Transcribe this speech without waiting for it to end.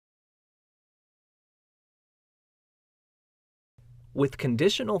With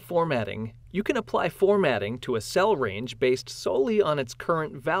conditional formatting, you can apply formatting to a cell range based solely on its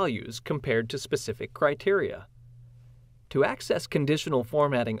current values compared to specific criteria. To access conditional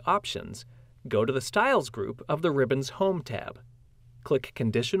formatting options, go to the Styles group of the ribbon's Home tab. Click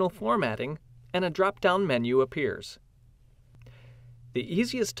Conditional Formatting, and a drop-down menu appears. The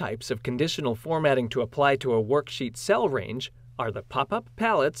easiest types of conditional formatting to apply to a worksheet cell range are the pop-up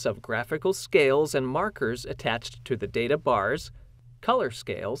palettes of graphical scales and markers attached to the data bars, color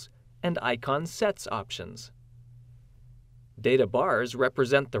scales, and icon sets options. Data bars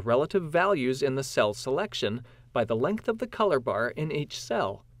represent the relative values in the cell selection by the length of the color bar in each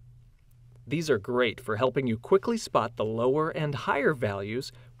cell. These are great for helping you quickly spot the lower and higher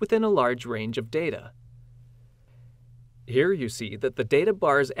values within a large range of data. Here you see that the data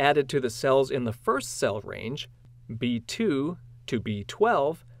bars added to the cells in the first cell range, B2 to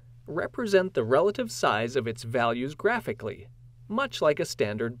B12, represent the relative size of its values graphically, much like a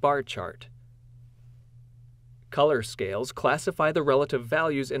standard bar chart. Color scales classify the relative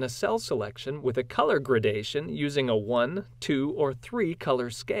values in a cell selection with a color gradation using a 1, 2, or 3 color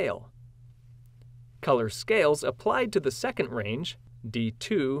scale. Color scales applied to the second range, D2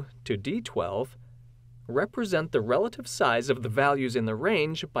 to D12, represent the relative size of the values in the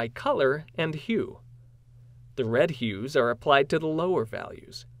range by color and hue. The red hues are applied to the lower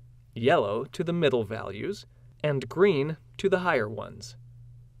values, yellow to the middle values, and green to the higher ones.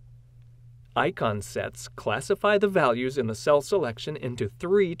 Icon sets classify the values in the cell selection into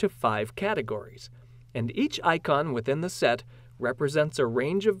 3 to 5 categories, and each icon within the set represents a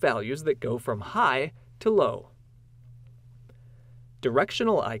range of values that go from high to low.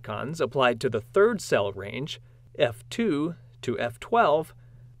 Directional icons applied to the third cell range, F2 to F12,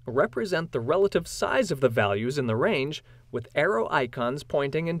 represent the relative size of the values in the range with arrow icons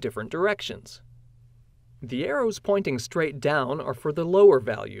pointing in different directions. The arrows pointing straight down are for the lower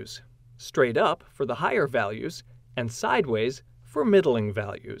values, straight up for the higher values, and sideways for middling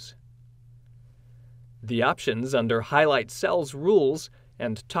values. The options under Highlight Cells Rules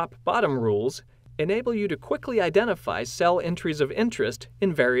and Top-Bottom Rules enable you to quickly identify cell entries of interest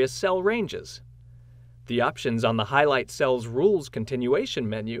in various cell ranges. The options on the Highlight Cells Rules continuation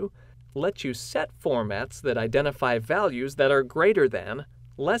menu let you set formats that identify values that are greater than,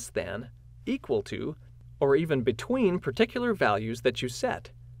 less than, equal to, or even between particular values that you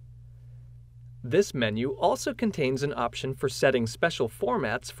set. This menu also contains an option for setting special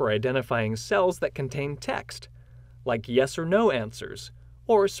formats for identifying cells that contain text, like yes or no answers,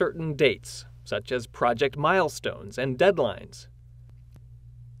 or certain dates, such as project milestones and deadlines.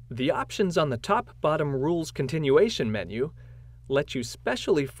 The options on the Top-Bottom Rules continuation menu let you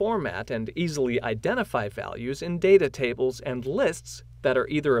specially format and easily identify values in data tables and lists that are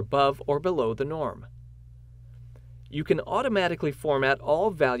either above or below the norm. You can automatically format all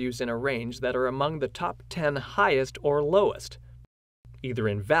values in a range that are among the top 10 highest or lowest, either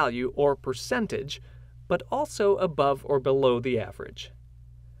in value or percentage, but also above or below the average.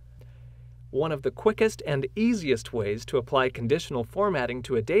 One of the quickest and easiest ways to apply conditional formatting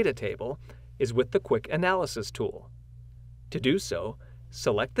to a data table is with the Quick Analysis tool. To do so,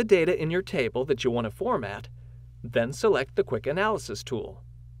 select the data in your table that you want to format, then select the Quick Analysis tool.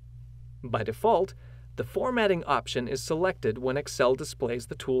 By default, the formatting option is selected when Excel displays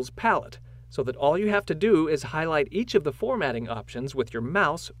the tool's palette, so that all you have to do is highlight each of the formatting options with your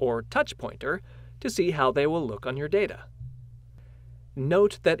mouse or touch pointer to see how they will look on your data.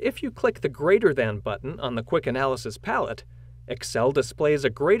 Note that if you click the Greater Than button on the Quick Analysis palette, Excel displays a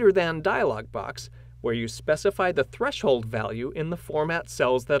Greater Than dialog box where you specify the threshold value in the Format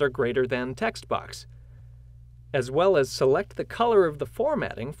Cells That Are Greater Than text box, as well as select the color of the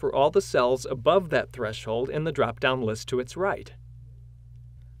formatting for all the cells above that threshold in the drop-down list to its right.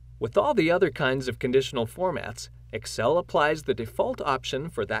 With all the other kinds of conditional formats, Excel applies the default option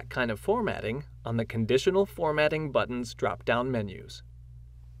for that kind of formatting on the Conditional Formatting button's drop-down menus.